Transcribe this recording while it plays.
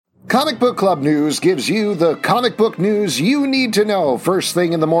Comic Book Club News gives you the comic book news you need to know first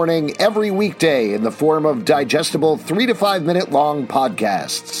thing in the morning every weekday in the form of digestible 3 to 5 minute long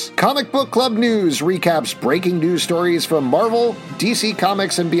podcasts. Comic Book Club News recaps breaking news stories from Marvel, DC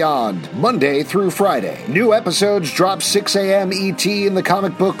Comics, and beyond, Monday through Friday. New episodes drop 6 a.m. ET in the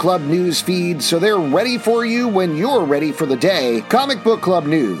Comic Book Club News feed, so they're ready for you when you're ready for the day. Comic Book Club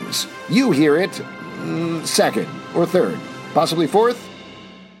News. You hear it second or third, possibly fourth.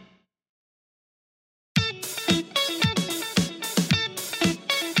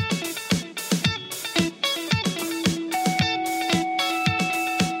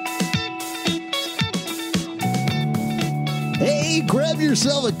 Grab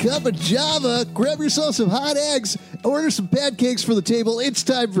yourself a cup of Java, grab yourself some hot eggs, order some pancakes for the table. It's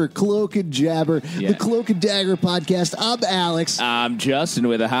time for Cloak and Jabber, the Cloak and Dagger podcast. I'm Alex. I'm Justin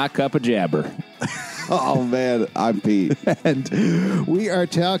with a hot cup of Jabber. Oh, man, I'm Pete. And we are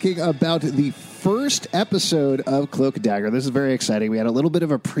talking about the first episode of Cloak and Dagger. This is very exciting. We had a little bit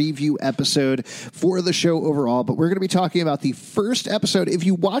of a preview episode for the show overall, but we're going to be talking about the first episode. If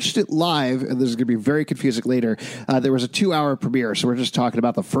you watched it live, and this is going to be very confusing later, there was a 2-hour premiere, so we're just talking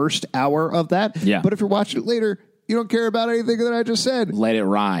about the first hour of that. Yeah. But if you're watching it later, you don't care about anything that I just said. Let it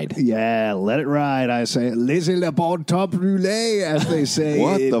ride. Yeah, let it ride. I say, laissez le bon temps brûler, as they say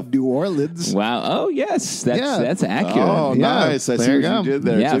in New Orleans. Wow. Oh, yes. That's accurate. Oh, nice. I see what you did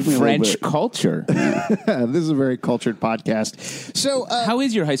there. Yeah, French culture. This is a very cultured podcast. So, how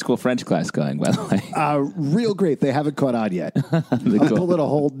is your high school French class going, by the way? Real great. They haven't caught on yet. I'm pulling a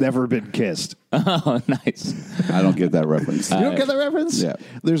whole Never Been Kissed. Oh, nice. I don't get that reference. You don't get that reference? Yeah.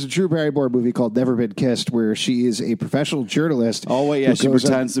 There's a Drew Barrymore movie called Never Been Kissed where she is a professional journalist. Oh, wait, yeah, she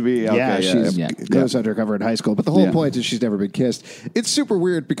pretends to be. Okay, goes undercover in high school. But the whole point is she's never been kissed. It's super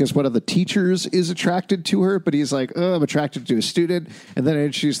weird because one of the teachers is attracted to her, but he's like, I'm attracted to a student. And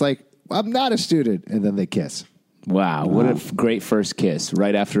then she's like, I'm not a student. And then they kiss. Wow, what a great first kiss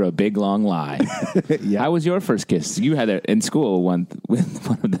right after a big, long lie. Yeah. How was your first kiss? You had it in school with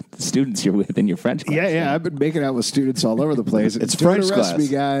one of the students you're with in your French class. Yeah, I've been making out with students all over the place. It's French class. Me,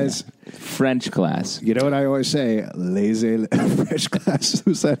 guys. Yeah. French class. You know what I always say? Laissez French class.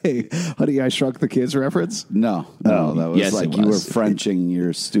 Was that a Honey, I Shrunk the Kids reference? No, that was yes, like you were Frenching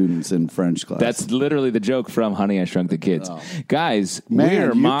your students in French class. That's literally the joke from Honey, I Shrunk the Kids. Oh. Guys, Man,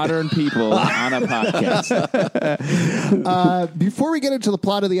 we're modern people on a podcast. Before we get into the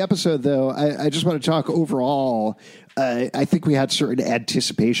plot of the episode, though, I just want to talk overall. I think we had certain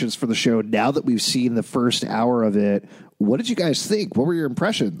anticipations for the show. Now that we've seen the first hour of it, what did you guys think? What were your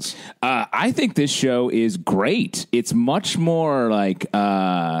impressions? I think this show is great. It's much more like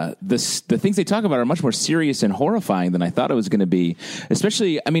the things they talk about are much more serious and horrifying than I thought it was going to be.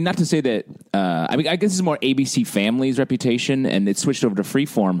 Especially, I mean, not to say that. I guess this is more ABC Family's reputation, and it switched over to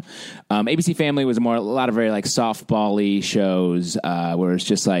Freeform. ABC Family was a lot of very like softball-y shows where it's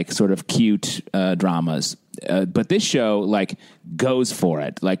just like sort of cute dramas. But this show like goes for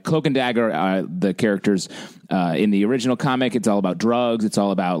it. Like Cloak and Dagger, the characters in the original comic, it's all about drugs. It's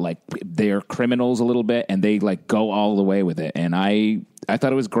all about like they're criminals a little bit, and they like go all the way with it. And I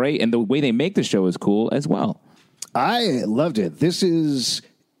thought it was great, and the way they make the show is cool as well. I loved it. This is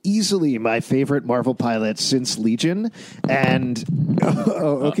easily my favorite Marvel pilot since Legion. And,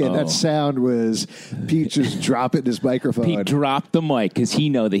 that sound was Pete just dropping his microphone. Pete dropped the mic because he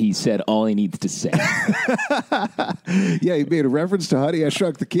know that he said all he needs to say. Yeah, he made a reference to Honey, I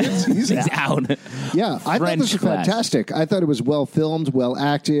Shrunk the Kids. He's out. Yeah, I thought this was fantastic. I thought it was well filmed, well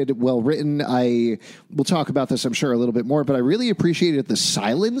acted, well written. We'll talk about this, I'm sure, a little bit more, but I really appreciated the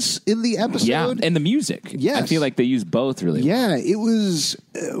silence in the episode. Yeah, and the music. Yes. I feel like they use both really well. Yeah, it was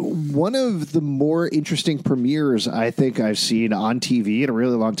one of the more interesting premieres I think I've seen on TV in a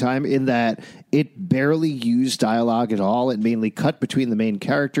really long time, in that it barely used dialogue at all. It mainly cut between the main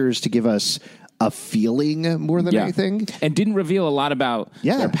characters to give us a feeling more than anything. And didn't reveal a lot about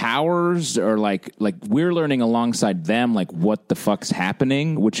their powers, or like we're learning alongside them like what the fuck's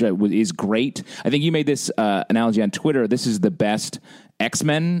happening, which is great. I think you made this analogy on Twitter. This is the best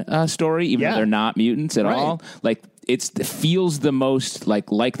X-Men story, even though they're not mutants at all. Like it feels the most like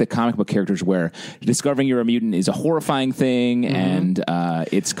the comic book characters, where discovering you're a mutant is a horrifying thing, and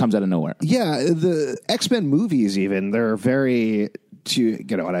it comes out of nowhere. Yeah, the X-Men movies, even, they're very,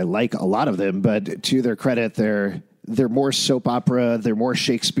 and I like a lot of them, but to their credit, they're more soap opera, they're more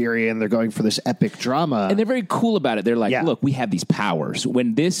Shakespearean, they're going for this epic drama. And they're very cool about it. They're like, Yeah. look, we have these powers.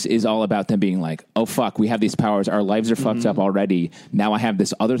 When this is all about them being like, oh, fuck, we have these powers. Our lives are fucked up already. Now I have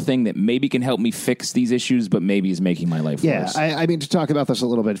this other thing that maybe can help me fix these issues, but maybe is making my life worse. I mean, to talk about this a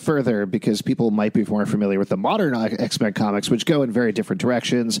little bit further, because people might be more familiar with the modern X-Men comics, which go in very different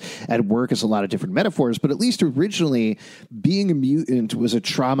directions and work as a lot of different metaphors, but at least originally, being a mutant was a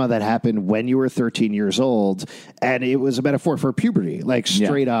trauma that happened when you were 13 years old, and it was a metaphor for puberty. Like,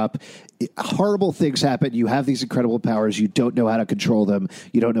 straight up, horrible things happen. You have these incredible powers. You don't know how to control them.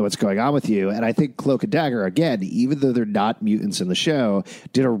 You don't know what's going on with you. And I think Cloak and Dagger, again, even though they're not mutants in the show,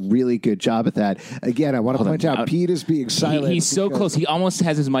 did a really good job at that. Again, I want to point out Pete is being silent. He's so close. He almost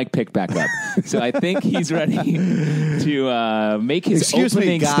has his mic picked back up. So I think he's ready to make his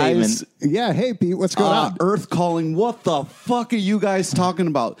opening statement. Yeah, hey, Pete, what's going on? Earth calling. What the fuck are you guys talking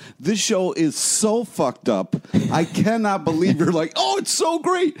about? This show is so fucked up. I cannot believe you're like, oh, it's so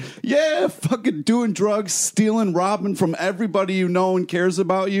great. Yeah, fucking doing drugs, stealing, robbing from everybody you know and cares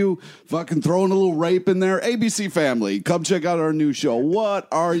about you. Fucking throwing a little rape in there. ABC Family, come check out our new show. What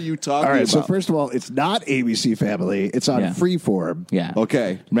are you talking All right, about? so first of all, it's not ABC Family. It's on Freeform. Yeah.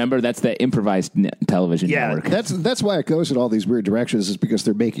 Okay. Remember, that's the improvised television network. That's why it goes in all these weird directions, is because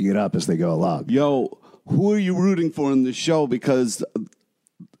they're making it up as they go along. Yo, who are you rooting for in the show? Because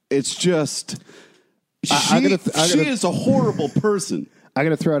it's just... She is a horrible person. I'm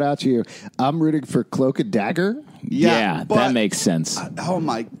going to throw it out to you. I'm rooting for Cloak and Dagger. Yeah, that makes sense. Oh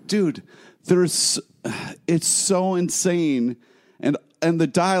my dude, it's so insane, and the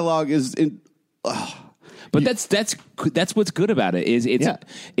dialogue is in. But that's what's good about it is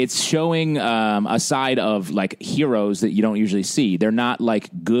it's showing a side of like heroes that you don't usually see. They're not like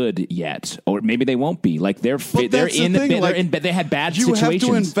good yet, or maybe they won't be. Like they had bad situations. You have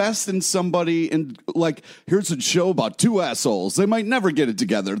to invest in somebody, and like here's a show about two assholes. They might never get it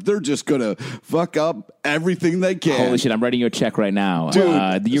together. They're just gonna fuck up everything they can. Holy shit! I'm writing you a check right now,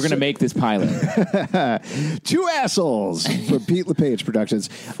 dude. You're gonna make this pilot. Two assholes from Pete LePage Productions.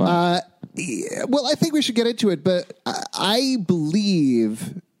 Well, I think we should get into it, but I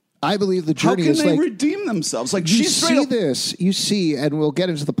believe the journey is like... How can they redeem themselves? Like, you see, and we'll get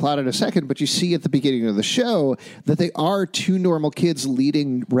into the plot in a second, but you see at the beginning of the show that they are two normal kids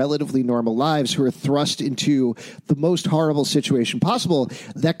leading relatively normal lives who are thrust into the most horrible situation possible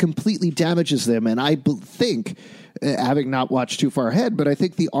that completely damages them. And I think... having not watched too far ahead, but I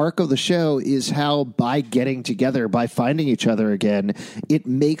think the arc of the show is how by getting together, by finding each other again, it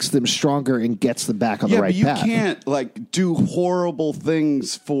makes them stronger and gets them back on the right path. You can't like do horrible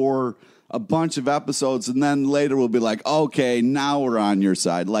things for a bunch of episodes and then later we'll be like, okay, now we're on your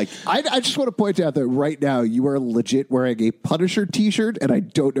side. Like, I just want to point out that right now you are legit wearing a Punisher t-shirt and I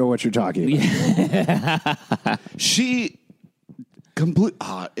don't know what you're talking about. She...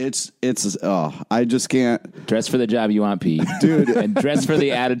 I just can't dress for the job you want, Pete, dude, and dress for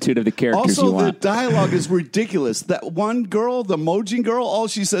the attitude of the characters also, you want. Also, the dialogue is ridiculous. That one girl, the emoji girl, all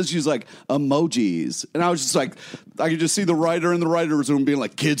she says, she's like emojis, and I was just like, I could just see the writer in the writer's room being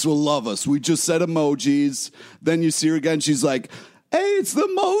like, "Kids will love us. We just said emojis." Then you see her again, she's like, "Hey, it's the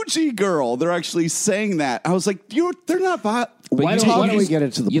emoji girl." They're actually saying that. I was like, "They're not." Why don't we get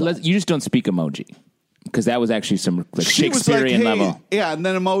into the plot? You just don't speak emoji. Because that was actually some like Shakespearean level. Yeah, and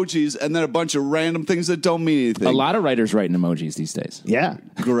then emojis, and then a bunch of random things that don't mean anything. A lot of writers write in emojis these days. Yeah.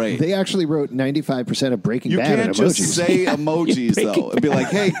 Great. They actually wrote 95% of Breaking Bad in emojis. You can't just say emojis, though. It'd be like,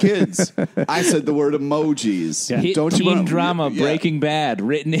 hey, kids, I said the word emojis. Yeah. Hit don't teen drama, Breaking Bad,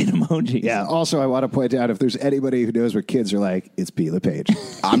 written in emojis. Yeah, also, I want to point out, if there's anybody who knows what kids are like, it's Pete LePage.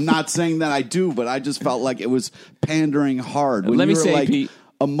 I'm not saying that I do, but I just felt like it was pandering hard. When Let me were say, like, Pete,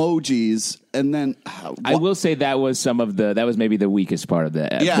 emojis, and then I will say that was maybe the weakest part of the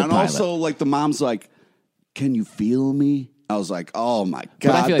yeah, the and pilot. Also like the mom's like, "Can you feel me?" I was like, "Oh my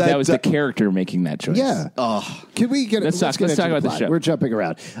god!" But I feel like that was the character making that choice. Yeah. Can we get? Let's talk about the show. We're jumping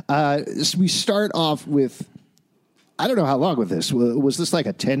around. So we start off with. I don't know how long with this. Was this like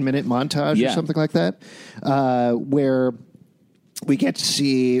a 10-minute montage or something like that? Where we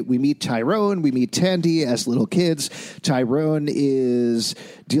meet Tyrone, we meet Tandy as little kids. Tyrone is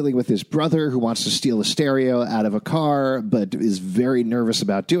dealing with his brother who wants to steal a stereo out of a car, but is very nervous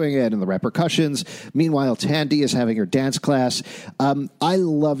about doing it and the repercussions. Meanwhile, Tandy is having her dance class. I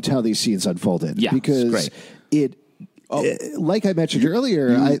loved how these scenes unfolded. Yeah, because it's great. Like I mentioned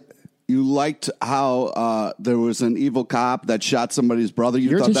earlier, You liked how there was an evil cop that shot somebody's brother.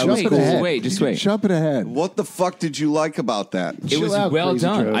 You You're thought just that was jumping cool. ahead. Just wait. Jumping ahead. What the fuck did you like about that? It Chill was out, well Crazy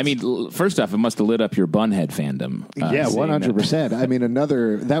done. Jones. I mean, first off, it must have lit up your Bunhead fandom. Yeah, seeing that. 100%. I mean,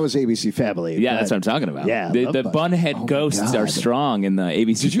 that was ABC Family. Yeah, but- that's what I'm talking about. Yeah, I the love Bunhead Oh my ghosts God. are strong in the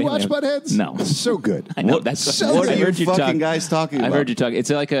ABC. Did you family. watch Buttheads? No. So good. I know What- that's so what good. are I you heard you fucking talk- guys talking about? I've heard you talk. It's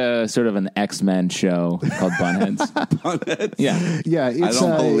like a sort of an X-Men show called Bunheads. Yeah. Yeah, it's,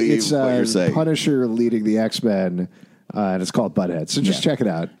 don't believe it's what you're saying. Punisher leading the X-Men, and it's called Butthead. So just check it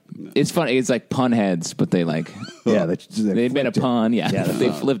out. It's funny. It's like pun heads, but they like Yeah, they made a flipped it. pun. Yeah, Yeah,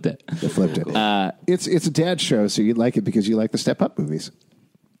 they flipped it. They flipped it. It's a dad show, so you'd like it because you like the Step Up movies.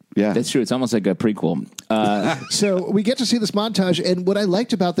 Yeah. That's true. It's almost like a prequel. So we get to see this montage, and what I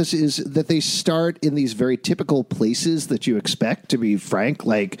liked about this is that they start in these very typical places that you expect, to be frank,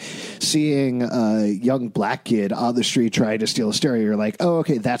 like seeing a young black kid on the street trying to steal a stereo. You're like, oh,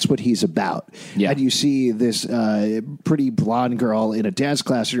 okay, that's what he's about. Yeah. And you see this pretty blonde girl in a dance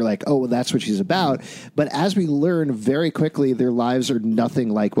class, and you're like, oh, well, that's what she's about. But as we learn very quickly, their lives are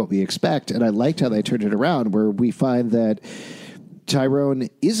nothing like what we expect. And I liked how they turned it around, where we find that Tyrone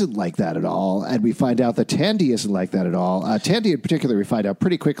isn't like that at all, and we find out that Tandy isn't like that at all. Tandy, in particular, we find out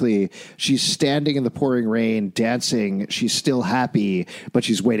pretty quickly she's standing in the pouring rain, dancing. She's still happy, but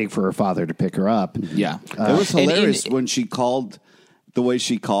she's waiting for her father to pick her up. Yeah, It was And hilarious when she called, the way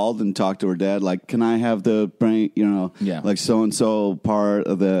she called and talked to her dad, like, can I have the brain, Yeah. like so-and-so part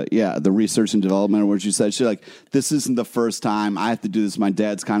of the research and development, where she said, she's like, this isn't the first time I have to do this. My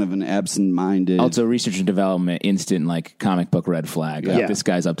dad's kind of an absent-minded. Also, research and development, instant like comic book red flag. Like, Yeah. this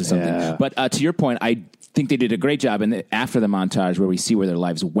guy's up to something. Yeah. But to your point, I think they did a great job. And after the montage, where we see where their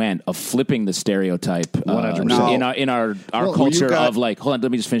lives went, of flipping the stereotype 100%. in our Well, culture you got- of like, hold on,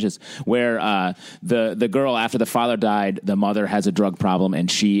 let me just finish this. Where the girl, after the father died, the mother has a drug problem, and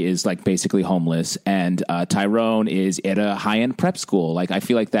she is like basically homeless. And Tyrone is at a high end prep school. Like, I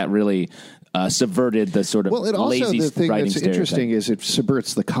feel like that really subverted the sort of Well, it also, lazy the thing writing that's stereotype. interesting is it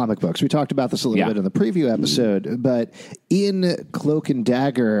subverts the comic books. We talked about this a little Yeah. bit in the preview episode, but in Cloak and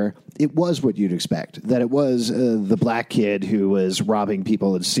Dagger, it was what you'd expect. That it was the black kid who was robbing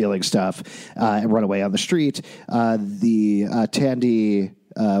people and stealing stuff and run away on the street. Tandy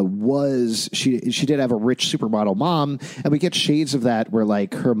she did have a rich supermodel mom, and we get shades of that where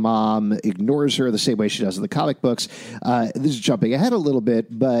like her mom ignores her the same way she does in the comic books. This is jumping ahead a little bit,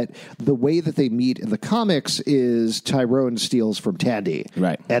 but the way that they meet in the comics is Tyrone steals from Tandy,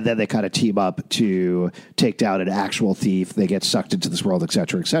 Right. and then they kind of team up to take down an actual thief. They get sucked into this world, et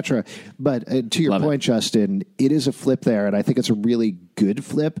cetera, et cetera. But to your Love it. point, Justin, it is a flip there, and I think it's a really good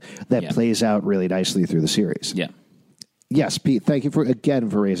flip that Yeah. plays out really nicely through the series. Yeah. Yes, Pete, thank you for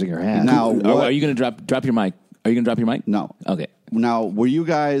raising your hand. Now, Are you going to drop your mic? Are you going to drop your mic? No. Okay. Now,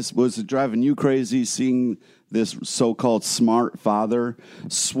 was it driving you crazy seeing this so-called smart father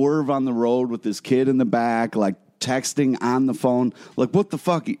swerve on the road with this kid in the back, like texting on the phone? Like, what the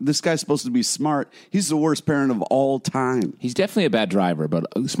fuck? This guy's supposed to be smart. He's the worst parent of all time. He's definitely a bad driver, but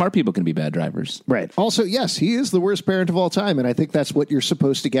smart people can be bad drivers. Right. Also, yes, he is the worst parent of all time, and I think that's what you're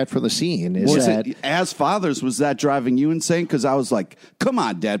supposed to get from the scene. Is Was that it, as fathers, was that driving you insane? Because I was like, come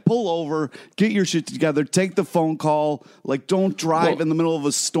on, Dad, pull over, get your shit together, take the phone call. Like, don't drive Well- in the middle of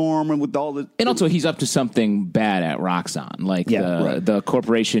a storm and with all the... And also, he's up to something bad at Roxxon. Like the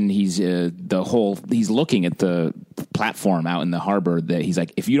corporation, he's looking at the platform out in the harbor that he's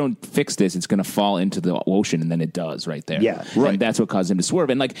like, if you don't fix this, it's going to fall into the ocean, and then it does right there. Yeah, And that's what caused him to swerve.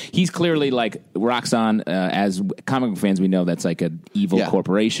 And like, he's clearly like Roxxon. As comic book fans, we know that's like an evil Yeah.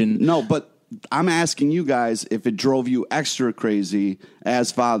 corporation. No, but I'm asking you guys if it drove you extra crazy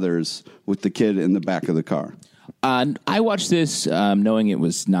as fathers with the kid in the back of the car. I watched this knowing it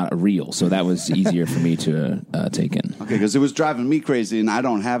was not real, so that was easier for me to take in. Okay, because it was driving me crazy, and I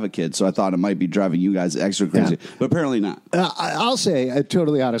don't have a kid, so I thought it might be driving you guys extra crazy, but apparently not. I'll say,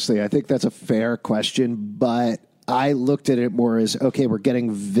 totally honestly, I think that's a fair question, but I looked at it more as, okay, we're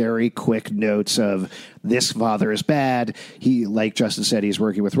getting very quick notes of this father is bad. He, like Justin said, he's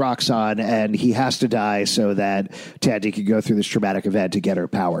working with Roxxon, and he has to die so that Tandy can go through this traumatic event to get her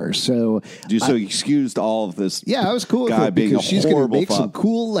powers. So, So you excused all of this. yeah, I was cool with guy it being because a she's going to horrible make some father.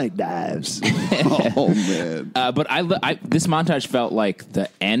 cool light knives. Oh man! But this montage felt like the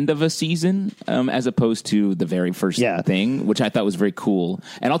end of a season, as opposed to the very first thing, which I thought was very cool.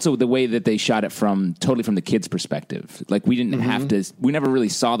 And also the way that they shot it totally from the kid's perspective. Like, we didn't have to, we never really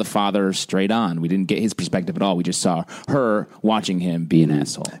saw the father straight on. We didn't get his perspective at all. We just saw her watching him be an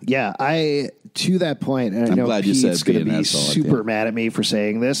asshole. Yeah, to that point, and I I'm know glad you Pete's said going to be an be asshole at the super end. mad at me for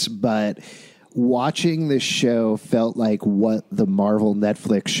saying this, but watching this show felt like what the Marvel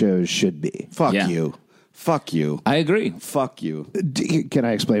Netflix shows should be. Fuck Yeah. you. Fuck you. I agree. Fuck you. Can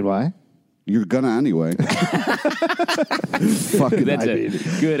I explain why? You're gonna anyway. Fucking That's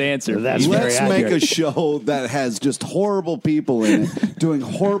a good answer. That's Pete. very Let's make accurate. a show that has just horrible people in it doing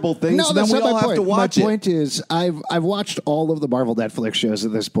horrible things. No, and then that's we not all my have point. to watch My it. point is, I've watched all of the Marvel Netflix shows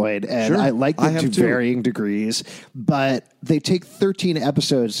at this point, and Sure. I like I them have to too. varying degrees. But they take 13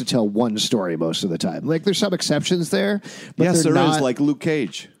 episodes to tell one story most of the time. Like, there's some exceptions there, but Yes, they're there is, not, like Luke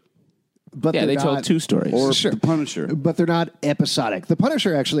Cage But Yeah, they're they told not- 2 stories. or Sure. The Punisher. But they're not episodic. The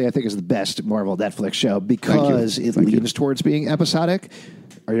Punisher, actually, I think, is the best Marvel Netflix show because it Thank you. leans towards being episodic.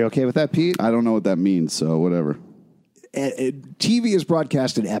 Are you okay with that, Pete? I don't know what that means, so whatever. TV is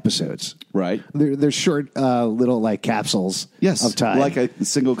broadcast in episodes. Right? They're short, little like capsules Yes, of time. like a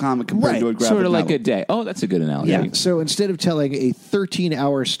single comic compared Right. to a graphic Sort of like novel. a day. Oh, that's a good analogy. Yeah. So instead of telling a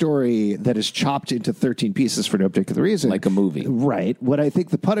 13-hour story that is chopped into 13 pieces for no particular reason, Like a movie. right? What I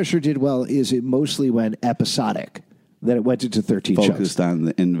think the Punisher did well is it mostly went episodic. That it went into 13 chunks. Focused on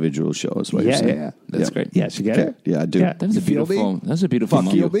the individual shows. What you're Yeah, saying. yeah. That's great. Yes, you get Okay. it. Yeah, I do. That was a Feel me? beautiful. That was a beautiful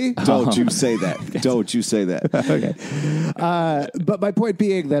Fuck you. moment. Me? Don't you say that. Don't you say that. Okay. But my point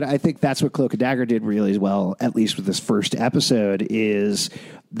being that I think that's what Cloak and Dagger did really well, at least with this first episode, is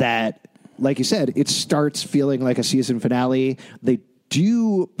that, like you said, it starts feeling like a season finale. They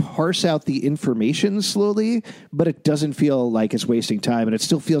do parse out the information slowly, but it doesn't feel like it's wasting time, and it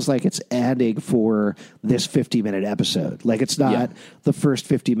still feels like it's adding for this 50-minute episode. Like it's not Yeah. the first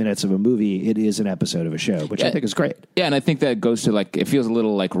 50 minutes of a movie, it is an episode of a show, which I Yeah. think is great. Yeah, and I think that goes to like it feels a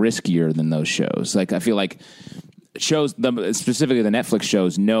little like riskier than those shows. Like I feel like shows, specifically the Netflix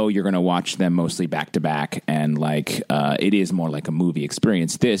shows, know you're going to watch them mostly back to back, and like it is more like a movie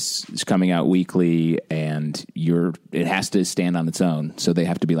experience. This is coming out weekly, and it has to stand on its own. So they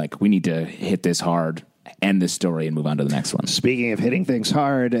have to be like, we need to hit this hard, end this story, and move on to the next one. Speaking of hitting things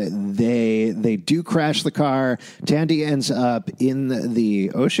hard, they do crash the car. Tandy ends up in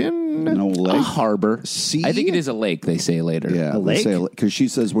the ocean. No A lake. harbor. Sea? I think it is a lake. They say later. Yeah, A lake? because she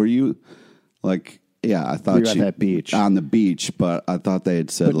says, "Were you like?" Yeah, I thought We were at she that beach. on the beach, but I thought they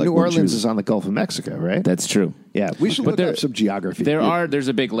had said But like New when she Orleans was- is on the Gulf of Mexico, right? That's true. Yeah, we should But look there- up some geography. There's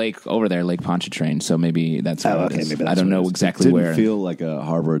a big lake over there, Lake Pontchartrain. So maybe that's what Oh, it okay, is. maybe I that's don't what it know is. exactly didn't where. feel like a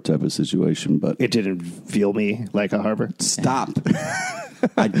harbor type of situation, but It didn't feel me like a harbor. stop.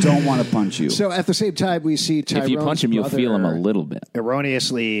 I don't want to punch you. So at the same time, we see Tyrone's If you punch him, you'll feel him a little bit.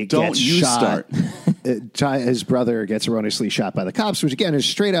 erroneously Don't gets you shot. start. His brother gets erroneously shot by the cops, which again is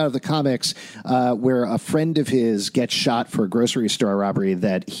straight out of the comics, where a friend of his gets shot for a grocery store robbery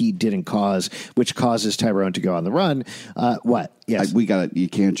that he didn't cause, which causes Tyrone to go on the run. What? Yes. You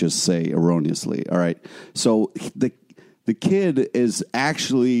can't just say erroneously. All right. So the kid is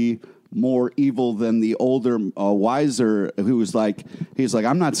actually more evil than the older, wiser, who was like, he's like,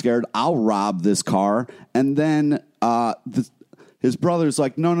 I'm not scared. I'll rob this car. And then his brother's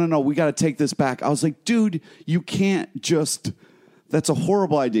like, no, we got to take this back. I was like, dude, you can't just. That's a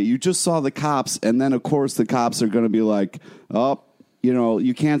horrible idea. You just saw the cops, and then of course the cops are going to be like, oh,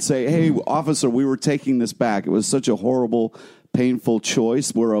 you can't say, hey, officer, we were taking this back. It was such a horrible, painful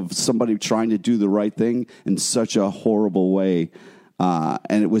choice where of somebody trying to do the right thing in such a horrible way.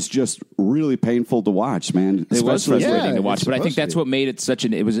 And it was just really painful to watch, man. It was Yeah, frustrating to watch, it's but I think supposed to that's be. what made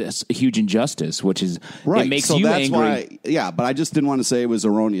it it was a huge injustice, which is Right. it makes so you that's angry. why, yeah, but I just didn't want to say it was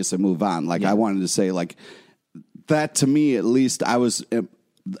erroneous and move on. Like I wanted to say, like that to me, at least, I was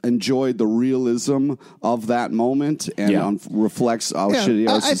enjoyed the realism of that moment and Yeah. reflects how Yeah, shitty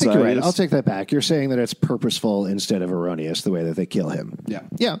our I society think you're right. is. I'll take that back. You're saying that it's purposeful instead of erroneous, the way that they kill him. Yeah.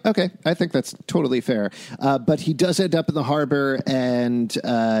 Yeah, okay. I think that's totally fair. But he does end up in the harbor, and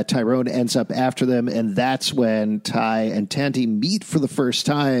Tyrone ends up after them, and that's when Ty and Tandy meet for the first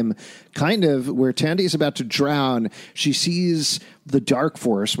time, kind of where Tandy is about to drown. She sees the Dark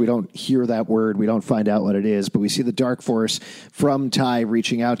Force. We don't hear that word. We don't find out what it is, but we see the Dark Force from Ty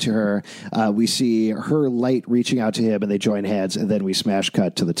reaching out to her. We see her light reaching out to him, and they join hands, and then we smash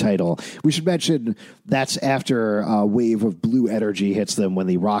cut to the title. We should mention that's after a wave of blue energy hits them when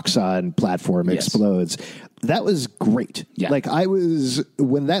the Roxxon platform Yes. explodes. That was great. Yeah. Like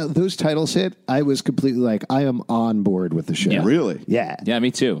when those titles hit, I was completely like, I am on board with the show. Yeah. Really? Yeah. Yeah,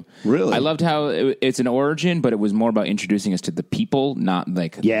 me too. Really? I loved how it's an origin, but it was more about introducing us to the people, not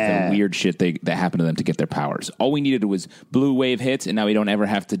like Yeah. the weird shit that happened to them to get their powers. All we needed was blue wave hits, and now we don't ever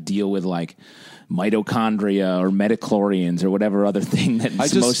have to deal with like mitochondria or metachlorians or whatever other thing that I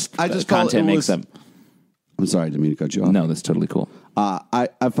just most felt content it makes was- them. I'm sorry, I didn't mean to cut you off. No, that's totally cool.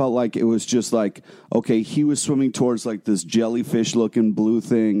 I felt like it was just like, okay, he was swimming towards like this jellyfish looking blue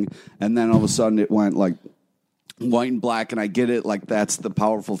thing, and then all of a sudden it went like white and black, and I get it, like that's the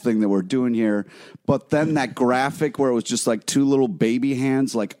powerful thing that we're doing here. But then that graphic where it was just like two little baby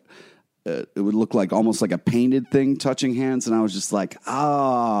hands, like it would look like almost like a painted thing touching hands, and I was just like,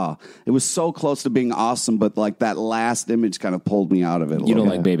 it was so close to being awesome, but like that last image kind of pulled me out of it. You don't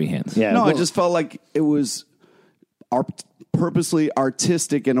like baby hands. Yeah. No, well- I just felt like it was purposely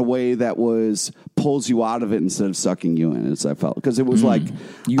artistic in a way that pulls you out of it instead of sucking you in, as I felt, because it was like,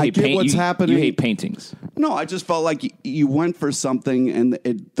 I get what's happening. You hate paintings. No, I just felt like you went for something, and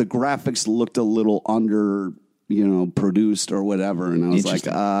the graphics looked a little under, produced or whatever, and I was like,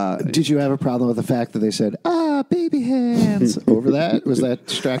 Did you have a problem with the fact that they said, baby hands over that? Was that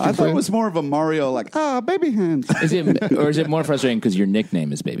distracting? I thought it was more of a Mario, like, baby hands. Is it more frustrating because your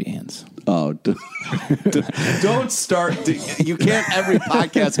nickname is Baby Hands? Oh, don't start. You can't every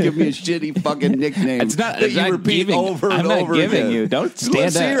podcast give me a shitty fucking nickname. It's not. that It's you not repeat giving, over and I'm over not giving again. you. Don't stand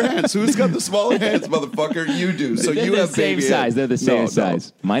Let's see up. your hands. Who's got the smaller hands, motherfucker? You do. So They're you the have same baby size. hands. They're the same No.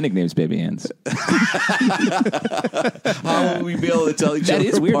 size. My nickname's Baby Hands. How will we be able to tell each That other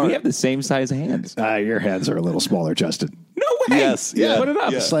is weird. apart? We have the same size hands. Your hands are a little smaller, Justin. No way. Yes, yeah, Put it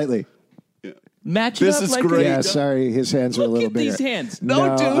up. yeah. Slightly. Match This it up is like great. a- Yeah, sorry, his hands are a Look little at bigger. these hands.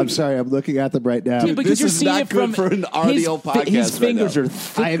 No, dude. I'm sorry, I'm looking at them right now. Dude, because This you're is seeing not it good from for an audio podcast His right fingers now. are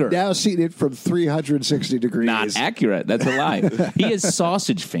thicker. I am now seeing it from 360 degrees. Not accurate. That's a lie. He has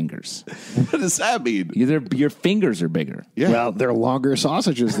sausage fingers. What does that mean? Your fingers are bigger. Yeah. Well, they're longer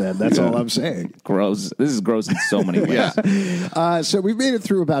sausages then. That's all I'm saying. Gross. This is gross in so many ways. So we've made it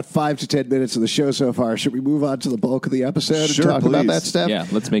through about 5 to 10 minutes of the show so far. Should we move on to the bulk of the episode Sure, and talk about please. that stuff? Yeah,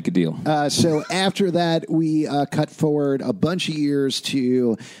 let's make a deal. So after that, we cut forward a bunch of years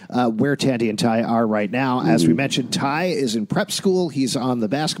to where Tandy and Ty are right now. As we mentioned, Ty is in prep school. He's on the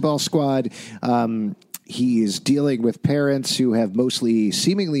basketball squad. He is dealing with parents who have mostly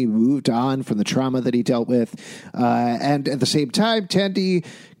seemingly moved on from the trauma that he dealt with. And at the same time, Tandy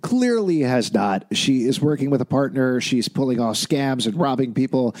clearly has not. She is working with a partner. She's pulling off scams and robbing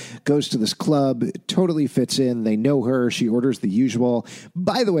people, goes to this club, totally fits in. They know her. She orders the usual.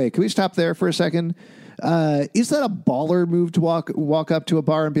 By the way, can we stop there for a second? Is that a baller move to walk up to a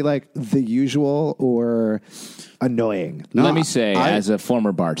bar and be like, the usual, or annoying? No, Let me say, I- as a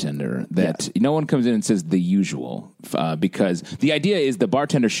former bartender, that no one comes in and says the usual, because the idea is the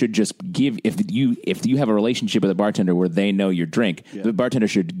bartender should just give, if you have a relationship with a bartender where they know your drink, the bartender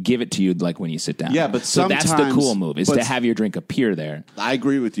should give it to you like when you sit down. Yeah, but so that's the sometimes- cool move, is but- to have your drink appear there. I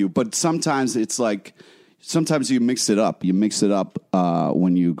agree with you, but sometimes it's like, sometimes you mix it up. You mix it up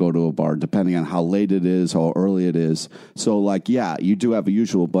when you go to a bar, depending on how late it is, how early it is. So, like, yeah, you do have a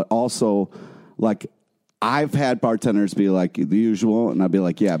usual, but also, like, I've had bartenders be like, the usual, and I'd be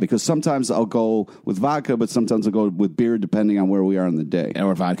like, yeah, because sometimes I'll go with vodka, but sometimes I'll go with beer, depending on where we are in the day.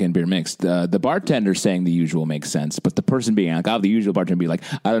 Or vodka and beer mixed. The bartender saying the usual makes sense, but the person being like, the usual bartender be like,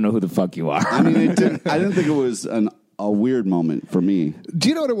 I don't know who the fuck you are. I mean, I didn't think it was a weird moment for me. Do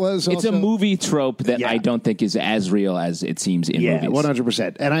you know what it was? It's a also? movie trope that Yeah. I don't think is as real as it seems in Yeah, movies.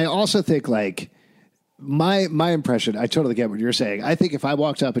 100%. And I also think, like, my impression, I totally get what you're saying. I think if I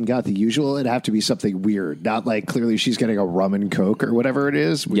walked up and got the usual, it'd have to be something weird. Not like clearly she's getting a rum and Coke or whatever it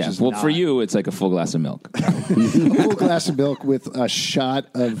is. Which Yeah, is well, not. for you, it's like a full glass of milk. a full glass of milk with a shot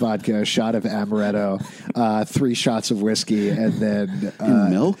of vodka, a shot of amaretto, 3 shots of whiskey, and then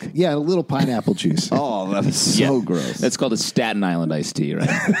milk? Yeah, a little pineapple juice. Oh, that is so Yeah. gross. That's called a Staten Island iced tea, right?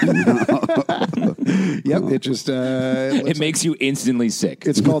 Yep, it just It makes you instantly sick.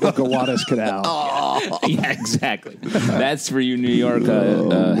 it's called the Gowanus Canal. Yeah, exactly. That's for you New York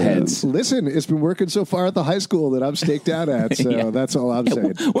heads. Listen, it's been working so far at the high school that I'm staked out at, so Yeah. that's all I'm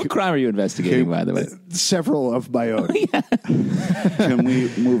saying. What crime are you investigating, by the way? Several of my own. Can we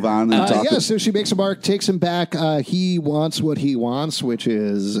move on and talk? Yeah, so she makes a mark, takes him back. He wants what he wants, which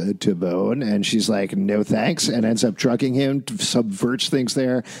is to bone. And she's like, no thanks, and ends up drugging him, subverts things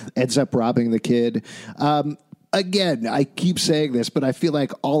there, ends up robbing the kid. Again, I keep saying this, but I feel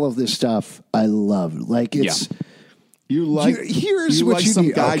like all of this stuff I love. Like, it's... Yeah. You like Here's you what like you some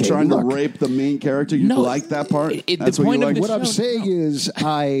need. guy Okay, trying look. to rape the main character. You No, like that part? the point of the What show- I'm saying is,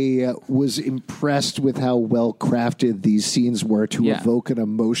 I was impressed with how well crafted these scenes were to Yeah. evoke an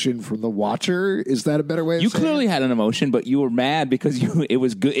emotion from the watcher. Is that a better way of You saying clearly it? had an emotion, but you were mad because it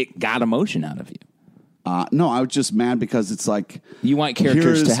was good. It got emotion out of you. No, I was just mad because it's like You want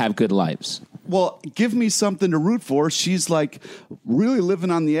characters to here's- have good lives. Well, give me something to root for. She's like really living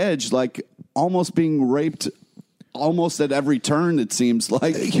on the edge, like almost being raped almost at every turn, it seems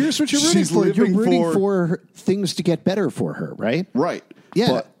like. Here's what you're rooting she's for. You're living rooting for things to get better for her, right? Right. Yeah.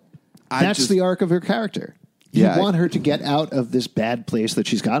 But That's the arc of her character. You Yeah, want her to get out of this bad place that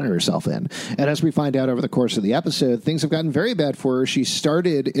she's gotten herself in. And as we find out over the course of the episode, things have gotten very bad for her. She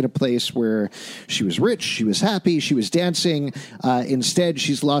started in a place where she was rich, she was happy, she was dancing. Instead,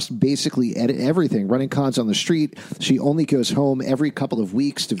 she's lost basically everything, running cons on the street. She only goes home every couple of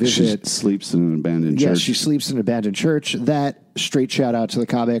weeks to visit. She sleeps in an abandoned Yeah, church. she sleeps in an abandoned church. That straight shout out to the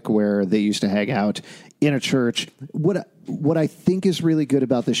comic where they used to hang out in a church. What I think is really good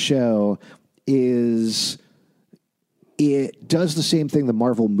about the show is it does the same thing the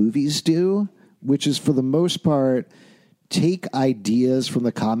Marvel movies do, which is for the most part take ideas from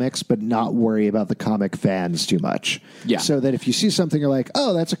the comics but not worry about the comic fans too much. Yeah. So that if you see something, you're like,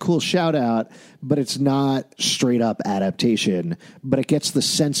 oh, that's a cool shout out, but it's not straight up adaptation, but it gets the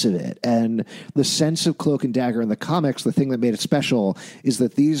sense of it. And the sense of Cloak and Dagger in the comics, the thing that made it special is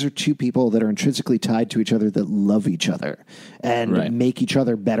that these are two people that are intrinsically tied to each other that love each other and Right. make each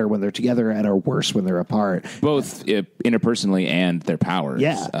other better when they're together and are worse when they're apart. Both interpersonally and their powers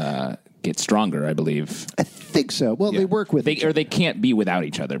get stronger, I believe. I think so. Well, they work with each other. They can't be without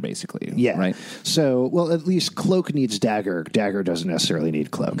each other, basically. Yeah. Right? So, well, at least Cloak needs Dagger. Dagger doesn't necessarily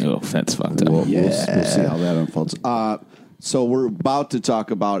need Cloak. Oh, that's fucked up. We'll see how that unfolds. So we're about to talk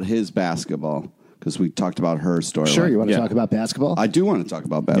about his basketball because we talked about her story. Sure, you want to talk about basketball? I do want to talk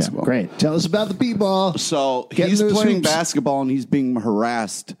about basketball. Great. Tell us about the b-ball. So Get he's in those playing hoops. basketball and he's being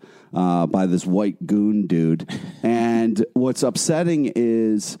harassed by this white goon dude. And what's upsetting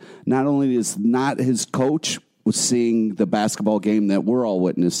is not only is not his coach seeing the basketball game that we're all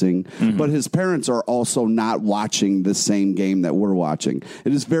witnessing, but his parents are also not watching the same game that we're watching.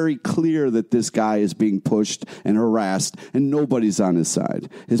 It is very clear that this guy is being pushed and harassed and nobody's on his side.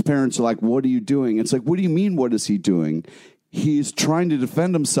 His parents are like, what are you doing? It's like, what do you mean, what is he doing? He's trying to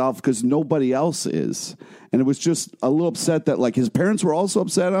defend himself because nobody else is. And it was just a little upset that like his parents were also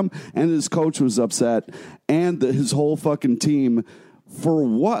upset at him and his coach was upset and his whole fucking team for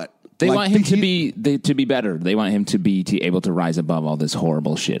what? They Like, want him to be better. They want him to be able to rise above all this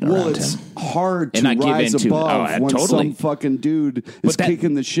horrible shit Well, around it's him. hard And to not give rise in to- above when totally. some fucking dude is But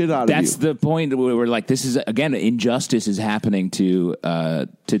kicking the shit out of you. That's the point where we're like, this is again, injustice is happening to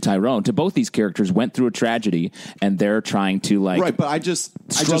Tyrone. To both these characters went through a tragedy, and they're trying to like right, but I just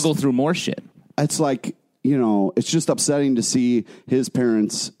struggle through more shit. It's like, you know, it's just upsetting to see his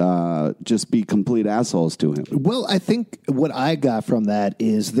parents just be complete assholes to him. Well, I think what I got from that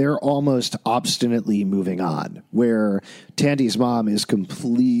is they're almost obstinately moving on, where Tandy's mom is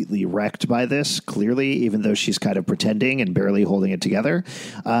completely wrecked by this, clearly, even though she's kind of pretending and barely holding it together.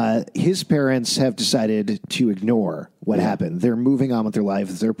 His parents have decided to ignore what happened. They're moving on with their life.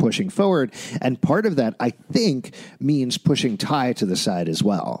 They're pushing forward. And part of that, I think, means pushing Ty to the side as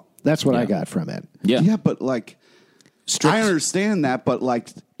well. That's what I got from it. Yeah, but like, I understand that, but like,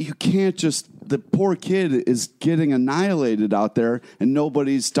 you can't just, the poor kid is getting annihilated out there and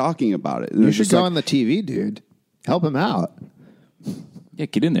nobody's talking about it. And You they're should just go like, on the TV, dude. Help him out. Yeah,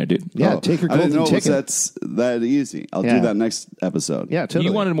 get in there, dude. Yeah, oh, take your I didn't golden know it was ticket. that easy. I'll Yeah. do that next episode. Yeah, totally.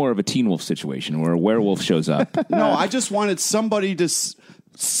 You wanted more of a Teen Wolf situation where a werewolf shows up. No, I just wanted somebody to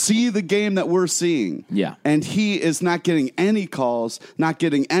see the game that we're seeing. Yeah. And he is not getting any calls, not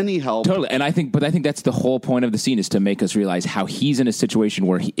getting any help. Totally, and I think that's the whole point of the scene is to make us realize how he's in a situation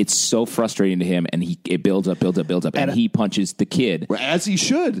where it's so frustrating to him, and it builds up, and he punches the kid. As he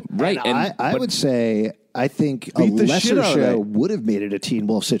should. Right, I would say I think a Beat the shit lesser out of show it. would have made it a Teen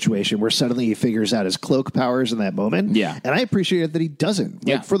Wolf situation where suddenly he figures out his cloak powers in that moment. Yeah. And I appreciate that he doesn't.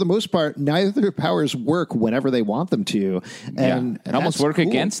 Yeah. Like, for the most part, neither of their powers work whenever they want them to. And and almost that's work cool.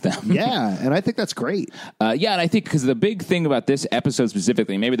 against them. Yeah, and I think that's great. Yeah, and I think because the big thing about this episode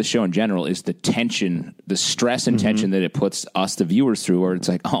specifically, maybe the show in general, is the tension, the stress and tension that it puts us, the viewers, through, where it's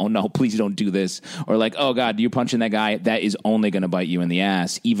like, oh no, please don't do this. Or like, oh God, you're punching that guy. That is only going to bite you in the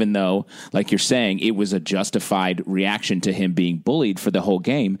ass, even though, like you're saying, it was a justified reaction to him being bullied for the whole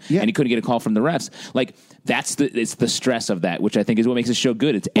game, and he couldn't get a call from the refs. Like, it's the stress of that, which I think is what makes the show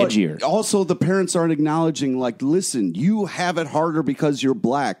good. It's edgier. But also, the parents aren't acknowledging, like, listen, you have it harder because you're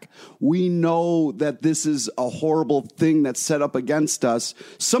black. We know that this is a horrible thing that's set up against us.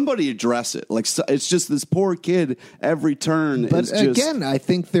 Somebody address it. Like, it's just this poor kid every turn. But is just, again, I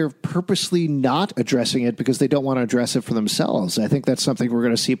think they're purposely not addressing it because they don't want to address it for themselves. I think that's something we're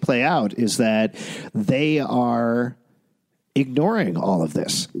going to see play out, is that they are ignoring all of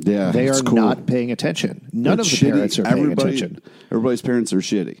this. Yeah, they it's are cool. not paying attention. None of the parents are paying attention. Everybody's parents are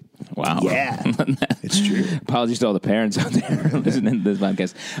shitty. Wow. Yeah, it's true. Apologies to all the parents out there listening to this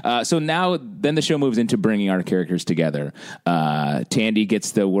podcast. So now, then the show moves into bringing our characters together. Tandy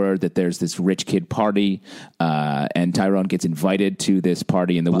gets the word that there's this rich kid party, and Tyrone gets invited to this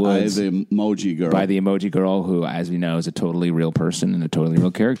party in the woods. By the emoji girl. By the emoji girl, who, as we know, is a totally real person and a totally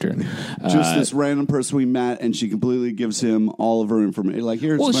real character. Just this random person we met, and she completely gives him all of her information. Like,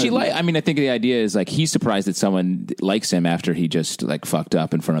 here's Well, my- I think the idea is like he's surprised that someone likes him after he just like fucked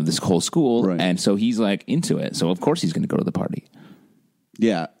up in front of this whole school, Right. and so he's like into it. So of course he's going to go to the party.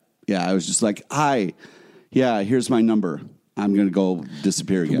 Yeah. I was just like, hi. Yeah, here's my number. I'm going to go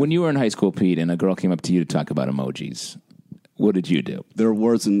disappear again. When you were in high school, Pete, and a girl came up to you to talk about emojis, what did you do? There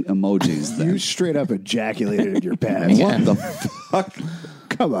weren't emojis then. You straight up ejaculated in your pants. Yeah. What the fuck?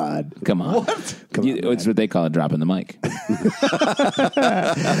 Come on. Come on. What? Come on, It's what they call it, dropping the mic.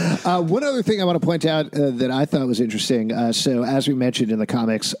 One other thing I want to point out that I thought was interesting. So, as we mentioned in the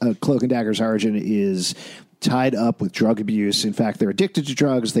comics, Cloak and Dagger's origin is tied up with drug abuse. In fact, they're addicted to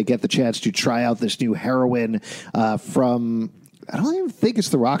drugs. They get the chance to try out this new heroin from, I don't even think it's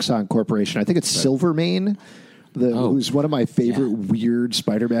the Roxxon Corporation. I think it's Silvermane. Who's one of my favorite weird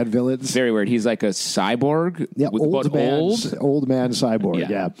Spider-Man villains. Very weird. He's like a cyborg. Yeah, with, old man cyborg.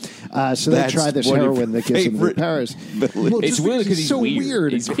 Yeah. So they That's try this one of your heroin that gives him the favorite powers. villains. Well, It's just weird because because he's so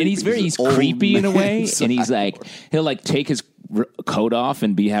weird. weird. He's old creepy in a man way, and he's cyborg. like he'll like take his coat off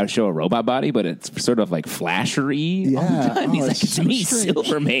and show a robot body, but it's sort of like flashery all Yeah. the time. Oh, He's like, it's it's so me, strange.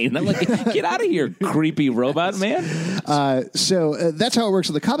 Silvermane. And I'm like, get out of here, creepy robot man. So that's how it works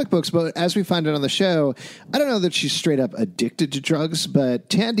in the comic books. But as we find out on the show, I don't know that she's straight up addicted to drugs, but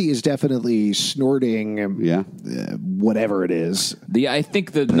Tandy is definitely snorting whatever it is. I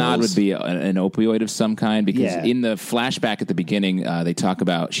think the nod would be an opioid of some kind, because Yeah. in the flashback at the beginning, they talk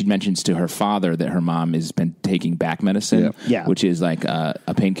about, she mentions to her father that her mom has been taking back medicine, Yeah. which is like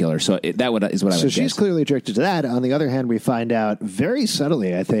a painkiller. So is what I So would she's guess. clearly addicted to that. On the other hand, we find out very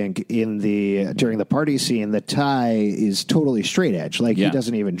subtly, I think, during the party scene, that Ty is totally straight edge. Like he Yeah.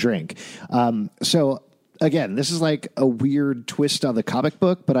 doesn't even drink. So again, this is like a weird twist on the comic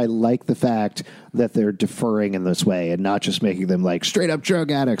book, but I like the fact that they're deferring in this way and not just making them like straight up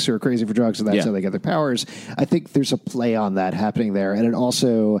drug addicts who are crazy for drugs and that's how they get their powers. I think there's a play on that happening there. And it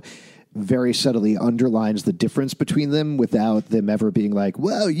also very subtly underlines the difference between them without them ever being like,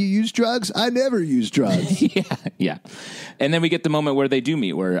 well, you use drugs? I never use drugs. Yeah. And then we get the moment where they do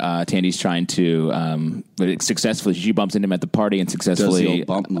meet, where Tandy's trying to, but successfully, she bumps into him at the party and successfully Does the old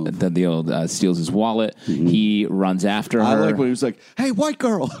bump move. steals his wallet. Mm-hmm. He runs after her. I like when he was like, hey, white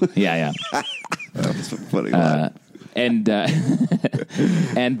girl. Yeah. That was a funny line. And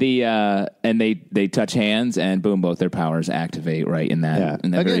they touch hands, and boom, both their powers activate right in that.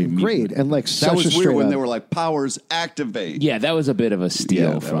 In that very Again, great. And like That such was a weird straight when up they were like, powers activate. Yeah, that was a bit of a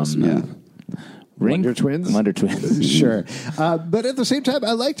steal that from was- Wonder Twins? Wonder Twins. Sure. But at the same time,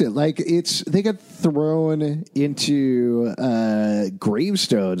 I liked it. Like they get thrown into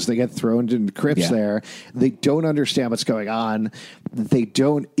gravestones. They get thrown into crypts there. They don't understand what's going on. They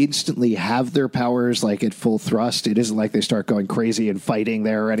don't instantly have their powers like at full thrust. It isn't like they start going crazy and fighting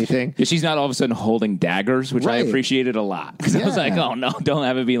there or anything. Yeah, she's not all of a sudden holding daggers, which I Right. appreciated a lot. Because I was like, oh no, don't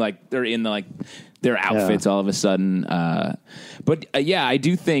have it be like they're in their outfits all of a sudden. But I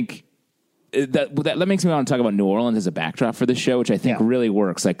do think that makes me want to talk about New Orleans as a backdrop for the show, which I think really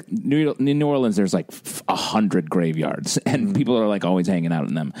works. Like in New Orleans, there's like 100 graveyards, and people are like always hanging out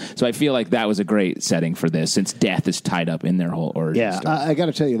in them. So I feel like that was a great setting for this, since death is tied up in their whole origin. Yeah, story. I got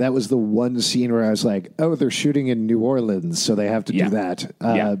to tell you, that was the one scene where I was like, oh, they're shooting in New Orleans, so they have to do that.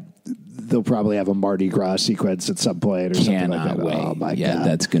 They'll probably have a Mardi Gras sequence at some point or something like that. Wait. Oh, my yeah, God.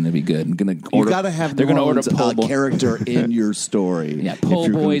 that's going to be good. I'm gonna You order, got to have they're New gonna order Orleans, po' boy. character in your story. Yeah, po'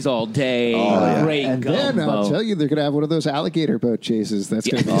 boys all day. Great And gumbo. then I'll tell you, they're going to have one of those alligator boat chases. That's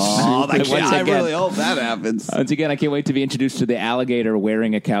going to be Oh, Once I again- really hope that happens. Once again, I can't wait to be introduced to the alligator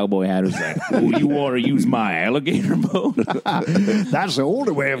wearing a cowboy hat who's like, oh, you want to use my alligator boat? That's the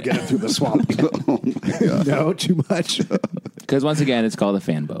older way of getting through the swamp. No, too much. Because once again, it's called a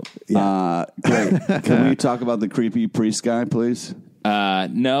fan boat. Great. Can we talk about the creepy priest guy, please?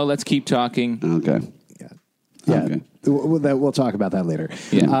 No, let's keep talking. Okay. Yeah. Okay. We'll talk about that later.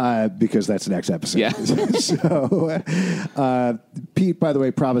 Yeah. Because that's the next episode. Yeah. So, Pete, by the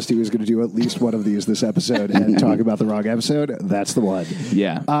way, promised he was going to do at least one of these this episode and talk about the wrong episode. That's the one.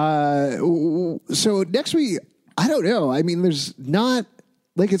 Yeah. So next week, I don't know. I mean, there's not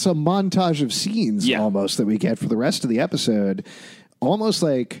like it's a montage of scenes almost that we get for the rest of the episode. Almost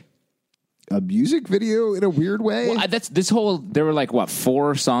like a music video in a weird way. Well, there were like,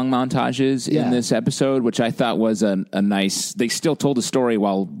 4 song montages in this episode, which I thought was a nice, they still told the story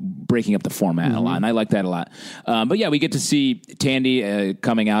while breaking up the format a lot, and I like that a lot. But yeah, we get to see Tandy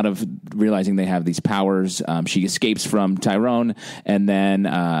coming out of realizing they have these powers. She escapes from Tyrone, and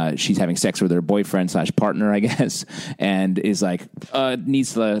then she's having sex with her boyfriend / partner, I guess, and is like,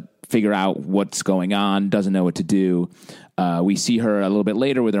 needs to figure out what's going on, doesn't know what to do. We see her a little bit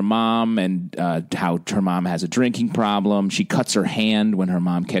later with her mom and how her mom has a drinking problem. She cuts her hand when her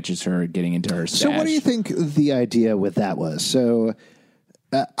mom catches her getting into her stash. So what do you think the idea with that was? So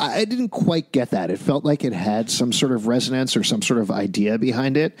I didn't quite get that. It felt like it had some sort of resonance or some sort of idea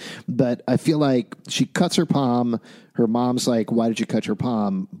behind it, but I feel like she cuts her palm. Her mom's like, why did you cut your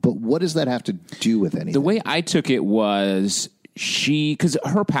palm? But what does that have to do with anything? The way I took it was because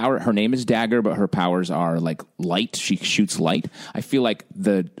her name is Dagger, but her powers are like light. She shoots light. I feel like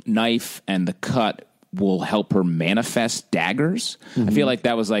the knife and the cut will help her manifest daggers. I feel like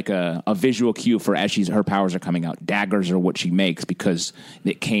that was like a visual cue for as her powers are coming out. Daggers are what she makes because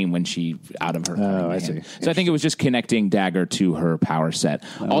it came when she out of her. Oh, I see. So I think it was just connecting Dagger to her power set.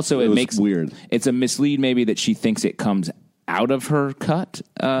 Also, it makes weird. It's a mislead maybe that she thinks it comes out of her cut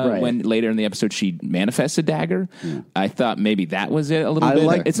when later in the episode she manifests a dagger. I thought maybe that was it a little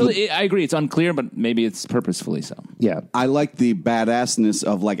bit. I agree, it's unclear, but maybe it's purposefully so. Yeah. I like the badassness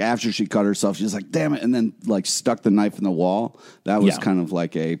of like after she cut herself, she's like, damn it, and then like stuck the knife in the wall. That was kind of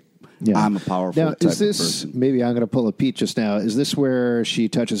like I'm a powerful now, type is this, of person. maybe I'm going to pull a Pete just now. Is this where she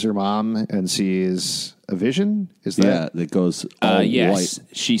touches her mom and sees a vision? Is that? Yeah, that goes all yes. white.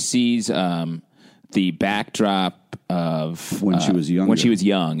 She sees the backdrop of when she was young. When she was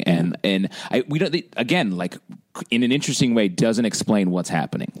young, and we don't again like in an interesting way doesn't explain what's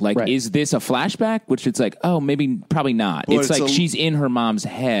happening. Like, is this a flashback? Which it's like, oh, maybe, probably not. Well, it's like she's in her mom's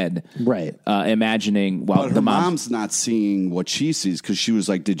head, right? Imagining. Well, but her mom's not seeing what she sees because she was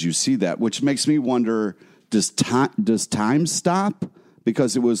like, "Did you see that?" Which makes me wonder: does time stop?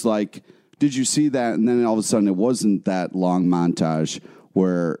 Because it was like, "Did you see that?" And then all of a sudden, it wasn't that long montage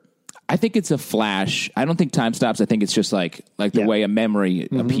where. I think it's a flash. I don't think time stops. I think it's just like the way a memory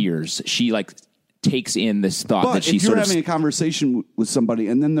appears. She like takes in this thought that she if you're having a conversation with somebody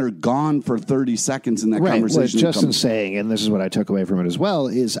and then they're gone for 30 seconds in that conversation. What Justin's saying, and this is what I took away from it as well,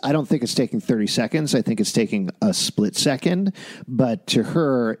 is I don't think it's taking 30 seconds. I think it's taking a split second. But to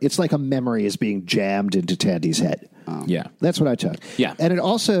her, it's like a memory is being jammed into Tandy's head. Yeah. That's what I took. Yeah. And it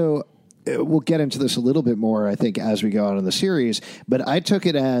also... We'll get into this a little bit more, I think, as we go on in the series. But I took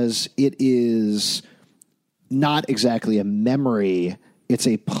it as it is not exactly a memory. It's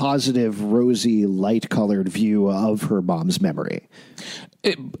a positive, rosy, light-colored view of her mom's memory.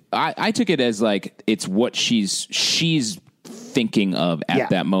 I took it as like it's what she's thinking of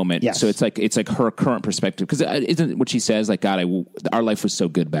at that moment. Yes. So it's like her current perspective. Because isn't what she says like, God, our life was so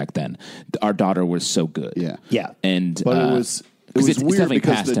good back then. Our daughter was so good. Yeah. Yeah. And but it was weird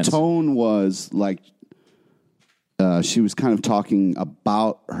because the tone was like she was kind of talking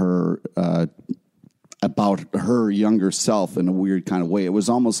about her younger self in a weird kind of way. It was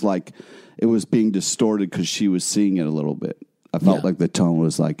almost like it was being distorted because she was seeing it a little bit. I felt like the tone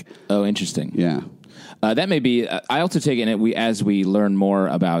was like, oh, interesting. Yeah. That may be. I also take it, and as we learn more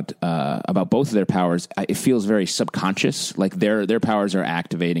about both of their powers, it feels very subconscious. Like their powers are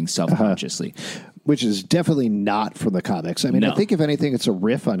activating self-consciously. Which is definitely not from the comics. I mean, I think if anything, it's a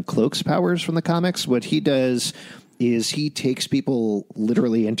riff on Cloak's powers from the comics. What he does is he takes people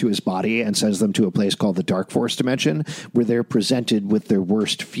literally into his body and sends them to a place called the Dark Force Dimension, where they're presented with their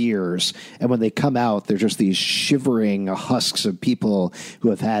worst fears. And when they come out, they're just these shivering husks of people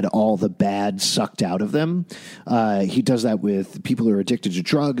who have had all the bad sucked out of them. He does that with people who are addicted to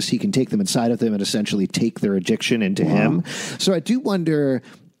drugs. He can take them inside of them and essentially take their addiction into him. So I do wonder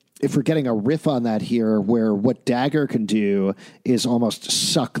if we're getting a riff on that here, where what Dagger can do is almost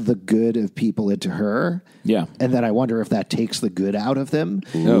suck the good of people into her. Yeah. And then I wonder if that takes the good out of them.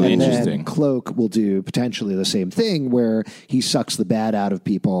 Oh, and interesting. then Cloak will do potentially the same thing where he sucks the bad out of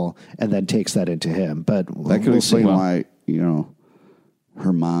people and then takes that into him. But that could explain why,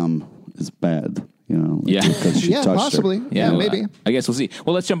 her mom is bad. Because she touched possibly. her. Yeah, maybe. I guess we'll see.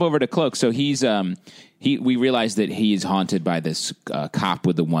 Well, let's jump over to Cloak. So he's we realize that he is haunted by this cop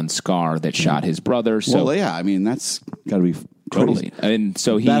with the one scar that shot his brother. So well, yeah, I mean that's got to be totally. crazy. And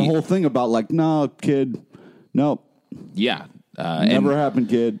so that whole thing about like, no, kid, no. Yeah. Never happened,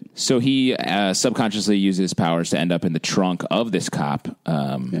 kid. So he subconsciously uses his powers to end up in the trunk of this cop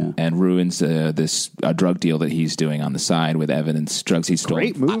and ruins this drug deal that he's doing on the side with evidence, drugs he stole.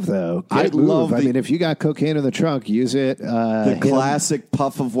 Great move, though. I Great move. love I mean, if you got cocaine in the trunk, use it. The classic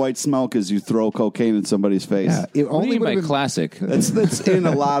puff of white smoke is you throw cocaine in somebody's face. Yeah, it What do you mean by would've been- classic? That's in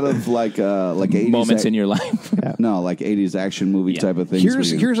a lot of like 80s Moments in your life? No, like 80s action movie type of things.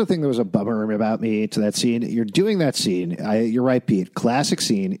 Here's the thing that was a bummer about me to that scene. You're doing that scene. You're right, Pete. Classic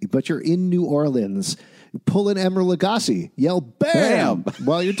scene, but you're in New Orleans. Pull an Emeril Lagasse, yell "Bam!"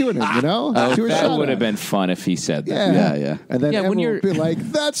 while you're doing it. You know, Do a That shout would have out. been fun if he said that. Yeah. And then Yeah, when Emeril you're- would be like,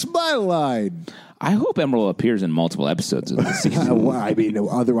 "That's my line." I hope Emerald appears in multiple episodes of this season. Well, I mean,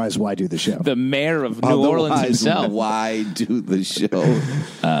 otherwise, why do the show? The mayor of New Orleans Otherwise, himself. Why do the show?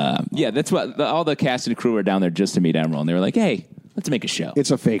 Yeah, that's what all the cast and crew were down there just to meet Emerald. And they were like, "Hey, let's make a show." It's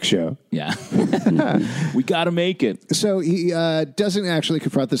a fake show. Yeah, we got to make it. So he doesn't actually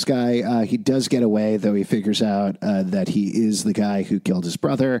confront this guy. He does get away, though he figures out that he is the guy who killed his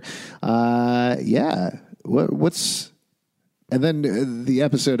brother. What's... And then the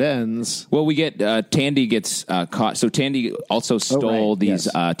episode ends. Well, we get Tandy gets caught. So Tandy also stole right. these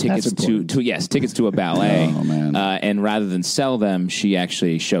Yes. tickets That's important. to tickets to a ballet. Oh, man. And rather than sell them, she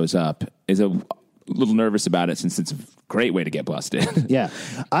actually shows up. Is a little nervous about it since it's a great way to get busted. Yeah.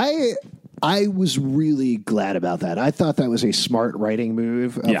 I was really glad about that. I thought that was a smart writing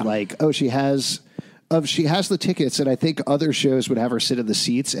move of Yeah. like, she has the tickets, and I think other shows would have her sit in the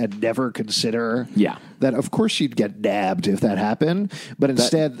seats and never consider that of course she'd get nabbed if that happened. But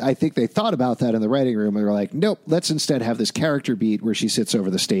instead, I think they thought about that in the writing room. They were like, nope, let's instead have this character beat where she sits over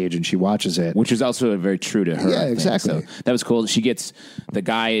the stage and she watches it. Which is also very true to her. Yeah, I think. exactly. So that was cool. The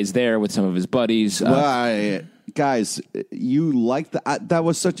guy is there with some of his buddies. Guys, you like that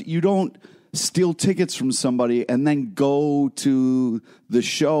was such, you don't steal tickets from somebody and then go to the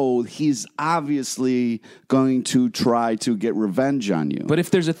show. He's obviously going to try to get revenge on you. But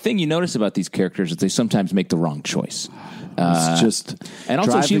if there's a thing you notice about these characters, is they sometimes make the wrong choice. It's just And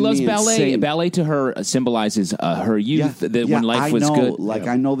also, she driving loves me ballet. insane. Ballet to her symbolizes her youth. When life was I know, good. Like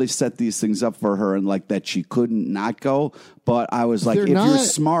I know they set these things up for her, and like that she couldn't not go. But I was like, They're if you're not-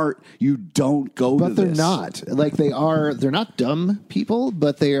 smart, you don't go. But to they're this. not. Like they're not dumb people,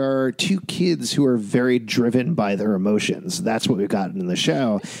 but they are two kids who are very driven by their emotions. That's what we've gotten in the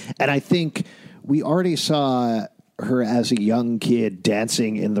show. And I think we already saw her as a young kid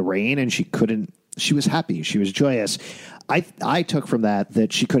dancing in the rain, and she was happy. She was joyous. I took from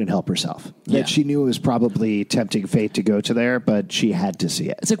that she couldn't help herself. That she knew it was probably tempting fate to go to there, but she had to see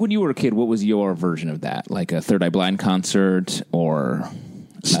it. It's like when you were a kid, what was your version of that? Like a Third Eye Blind concert or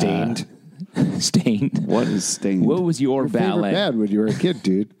Stained. Stained? What is Stained? What was your Favorite ballet? band when you were a kid,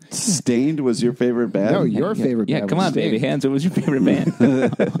 dude? Stained was your favorite band? No, your favorite Yeah, band. come was on, baby. Stained. Hands, what was your favorite band?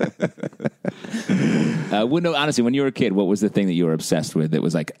 No, honestly, when you were a kid, what was the thing that you were obsessed with that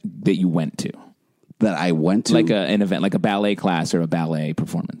was like, that you went to? that I went to. Like an event, like a ballet class or a ballet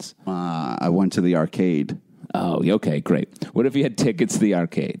performance? I went to the arcade. Oh, okay, great. What if you had tickets to the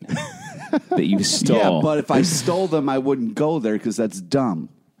arcade that you stole? Yeah, but if I stole them, I wouldn't go there because that's dumb.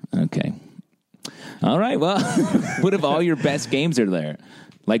 Okay. All right, well, what if all your best games are there?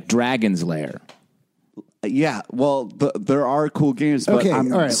 Like Dragon's Lair. Yeah, well, there are cool games, but Okay,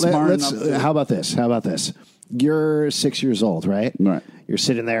 I'm all right. smart Let's. enough to- How about this? You're 6 years old, right? Right. You're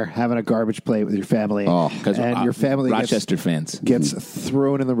sitting there having a garbage plate with your family, Because and your family Rochester fans. gets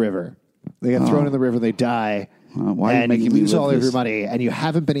thrown in the river. They get thrown in the river. They die. why are you and making you me lose live all of your this? money, and you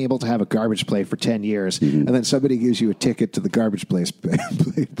haven't been able to have a garbage plate for 10 years, and then somebody gives you a ticket to the garbage place.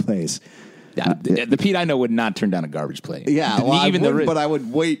 The Pete I know would not turn down a garbage plate. Yeah, well, Even I the would, but I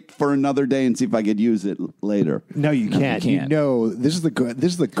would wait for another day and see if I could use it later. No, you can't. you You can't. know, this is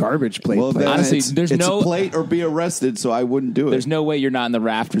the garbage plate. Well, place. then Honestly, it's, there's it's no- a plate or be arrested, so I wouldn't do it. There's no way you're not in the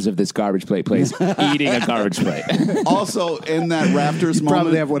rafters of this garbage plate place eating a garbage plate. Also, in that Raptors you moment,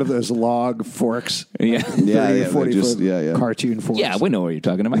 probably have one of those log forks. Yeah. 30 yeah, 40 just- foot yeah. cartoon forks. Yeah, we know what you're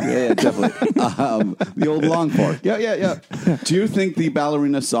talking about. Yeah, definitely. The old long fork. Yeah. Do you think the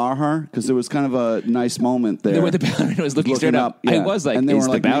ballerina saw her? Because there was kind of a nice moment there. Where the ballerina was looking straight up. yeah. I was like, And they is were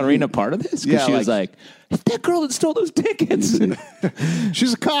the like ballerina making- part of this? Because Yeah, she was like, it's that girl that stole those tickets.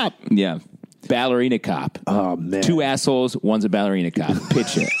 She's a cop. Yeah. Ballerina cop. Oh, man. Two assholes, one's a ballerina cop.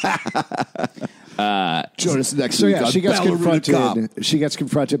 Pitch it. Jonas next So week yeah, on she gets Ballerina Cop. confronted. She gets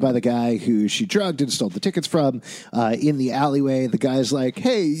confronted by the guy who she drugged and stole the tickets from in the alleyway. The guy's like,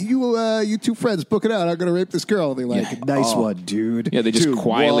 "Hey, you two friends, book it out. I'm gonna rape this girl." And they're like, Yeah. "Nice one, dude." Yeah, they just Dude,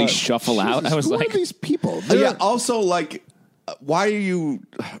 quietly what? shuffle out. I was Who like, are these people? Yeah, also, like, why are you?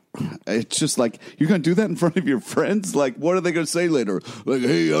 It's just like you're going to do that in front of your friends. Like, what are they going to say later? Like,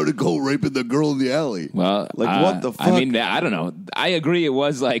 hey, how'd it go raping the girl in the alley? Well, like what the fuck? I mean, I don't know. I agree. It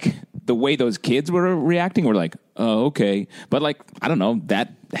was like the way those kids were reacting. Were like, oh, okay, but like I don't know.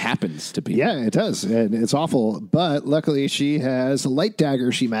 That happens to people. Yeah, it does, and it's awful. But luckily, she has a light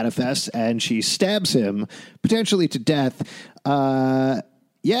dagger. She manifests and she stabs him potentially to death.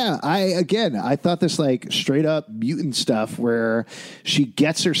 Yeah, I thought this like straight up mutant stuff where she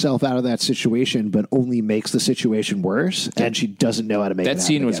gets herself out of that situation, but only makes the situation worse, and she doesn't know how to make it That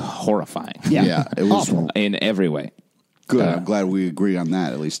scene was again. horrifying. Yeah, it was awful. In every way. good. I'm glad we agree on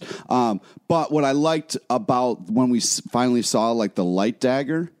that at least. But what I liked about when we finally saw like the light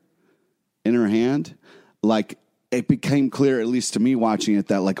dagger in her hand, like it became clear, at least to me watching it,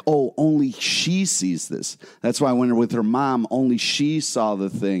 that like, oh, only she sees this. That's why when with her mom, only she saw the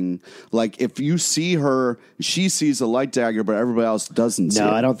thing. Like if you see her, she sees a light dagger, but everybody else doesn't see it.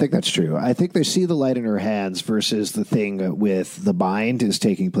 No, I don't think that's true. I think they see the light in her hands versus the thing with the mind is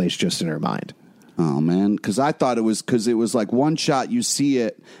taking place just in her mind. Oh, man. Because I thought it was like one shot, you see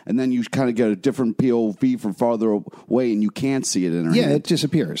it, and then you kind of get a different POV from farther away, and you can't see it in her hand. It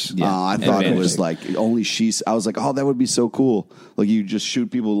disappears. Yeah. I thought it was Advantage. like only she's. I was like, oh, that would be so cool. Like you just shoot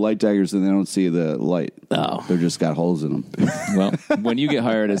people with light daggers and they don't see the light. Oh. They're just got holes in them. Well, when you get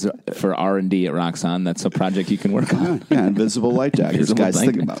hired for R&D at Roxxon, that's a project you can work on. Yeah, invisible light daggers. Invisible Guys,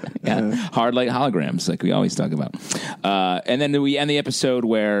 blanket. think about it. Yeah, hard light holograms, like we always talk about. And then we end the episode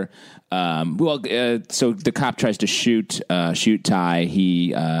where, so the cop tries to shoot Ty.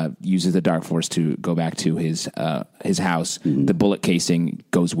 He uses the Dark Force to go back to his house. Mm-hmm. The bullet casing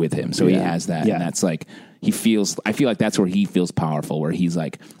goes with him, so he has that, and that's like. I feel like that's where he feels powerful, where he's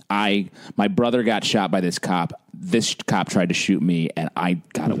like, my brother got shot by this cop. This cop tried to shoot me and I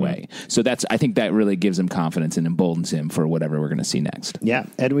got away. So I think that really gives him confidence and emboldens him for whatever we're going to see next. Yeah.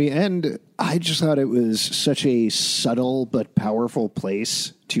 And we end, I just thought it was such a subtle but powerful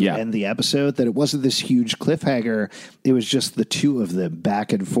place to end the episode that it wasn't this huge cliffhanger. It was just the two of them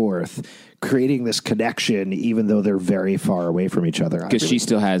back and forth creating this connection, even though they're very far away from each other. Because she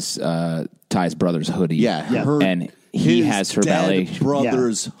still has Ty's brother's hoodie. Yeah. And he has her ballet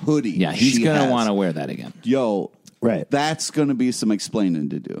brother's hoodie. Yeah, he's going to want to wear that again. Yo, right. That's going to be some explaining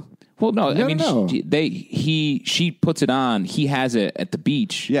to do. Well, no, I mean, no. she puts it on. He has it at the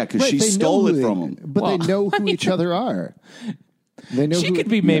beach. Yeah, because she stole it from him. But they know who each other are. They know She could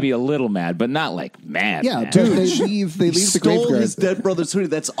be maybe a little mad, but not like mad. Yeah, mad. dude, they leave the Stole graveyard. his dead brother's hoodie.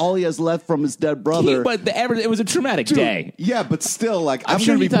 That's all he has left from his dead brother. It was a traumatic Dude, day. Yeah, but still, like, I'm I'm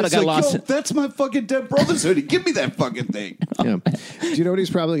sure gonna he be thought I pissed, got like, lost. yo, that's my fucking dead brother's hoodie. Give me that fucking thing. Yeah. Do you know what he's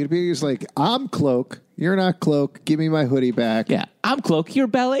probably going to be? He's like, I'm Cloak. You're not Cloak. Give me my hoodie back. Yeah, I'm Cloak, your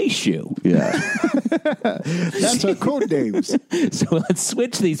ballet shoe. Yeah. That's our code names. So let's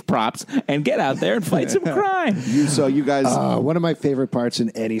switch these props and get out there and fight some crime. So you guys, One of my favorite parts in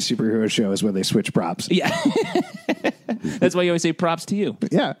any superhero show is when they switch props. Yeah. That's why you always say props to you.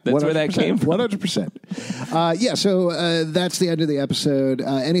 Yeah, That's where that came from. 100%. So that's the end of the episode.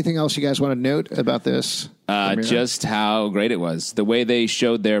 Anything else you guys want to note about this? Just how great it was. The way they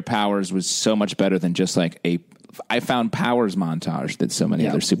showed their powers was so much better than just like I found powers montage that so many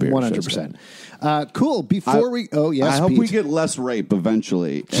other superhero shows did. 100%. Cool. Before I hope Pete. we get less rape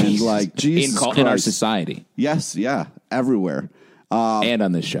eventually. And like, Jesus in our Christ. society Yes, yeah, everywhere. and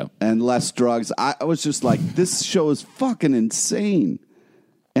on this show. And less drugs. I was just like, this show is fucking insane.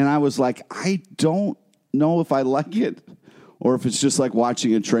 And I was like, I don't know if I like it or if it's just like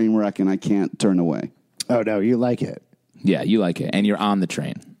watching a train wreck and I can't turn away. Oh, no, you like it. Yeah, you like it, and you're on the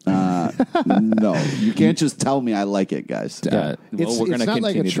train. No, you can't just tell me I like it, guys. It's not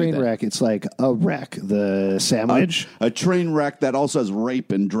like a train wreck. It's like a wreck. The sandwich. A train wreck that also has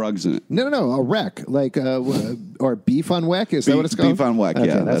rape and drugs in it. No, a wreck. Like, or beef on weck. Is that what it's called? Beef on weck, Okay,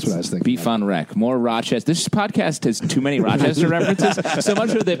 yeah, that's what I was thinking. Beef on Wreck. More Rochester. This podcast has too many Rochester references. So much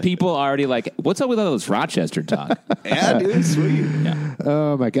so that people are already like, what's up with all this Rochester talk? Yeah, dude, sweet. Yeah.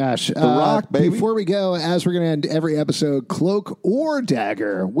 Oh, my gosh. The Rock, baby. Before we go, as we're going to end every episode, Cloak or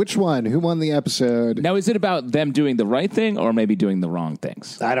Dagger? Which one? Who won the episode? Now, is it about them doing the right thing or maybe doing the wrong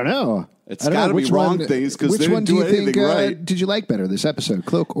things? I don't know. It's I don't know. gotta be Which wrong one- things 'cause which they one didn't do do you think anything right. did you like better this episode,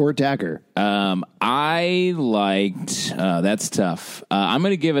 Cloak or Dagger? I liked. That's tough. I'm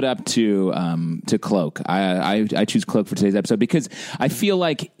going to give it up to Cloak. I choose Cloak for today's episode because I feel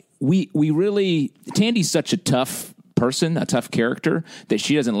like we really Tandy's such a tough person, a tough character that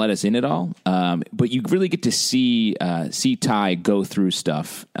she doesn't let us in at all. But you really get to see Ty go through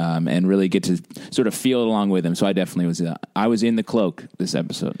stuff and really get to sort of feel it along with him. So I definitely was. I was in the Cloak this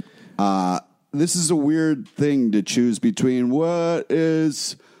episode. this is a weird thing to choose between what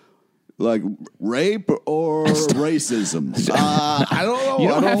is like rape or racism. I don't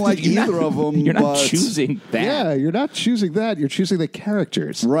know. I don't like either of them. You're not choosing that. Yeah, you're not choosing that. You're choosing the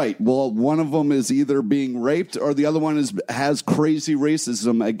characters. Right. Well, one of them is either being raped or the other one has crazy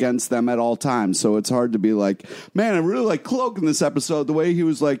racism against them at all times. So it's hard to be like, man, I really like Cloak in this episode. The way he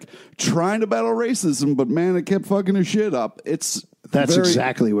was like trying to battle racism, but man, it kept fucking his shit up. That's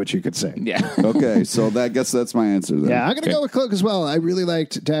exactly what you could say. Yeah. Okay, so I guess that's my answer then. Yeah, I'm going to go with Cloak as well. I really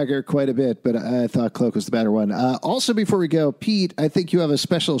liked Dagger quite a bit, but I thought Cloak was the better one. Also, before we go, Pete, I think you have a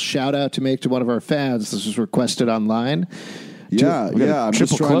special shout out to make to one of our fans. This was requested online. Yeah. I'm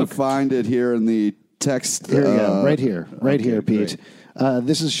just trying Cloak. to find it here in the text. Here we go. Right here, okay, Pete.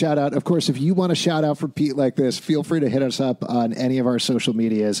 This is a shout out. Of course, if you want a shout out for Pete like this, feel free to hit us up on any of our social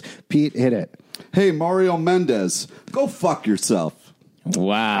medias. Pete, hit it. Hey, Mario Mendez, go fuck yourself.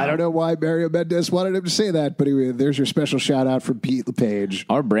 Wow. I don't know why Mario Mendez wanted him to say that, but anyway, there's your special shout out from Pete LePage.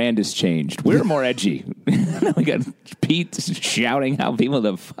 Our brand has changed. We're more edgy. We got Pete shouting how people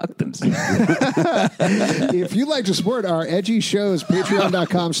have fucked themselves. If you'd like to support our edgy shows,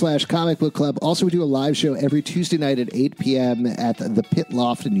 patreon.com/comic book club. Also, we do a live show every Tuesday night at 8 p.m. at the Pit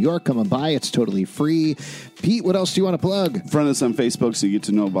Loft in New York. Come on by. It's totally free. Pete, what else do you want to plug? Friend us on Facebook so you get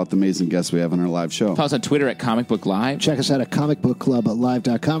to know about the amazing guests we have on our live show. Follow us on Twitter at Comic Book Live. Check us out at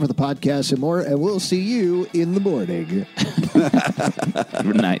comicbookclublive.com for the podcast and more, and we'll see you in the morning.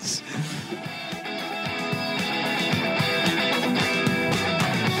 Nice.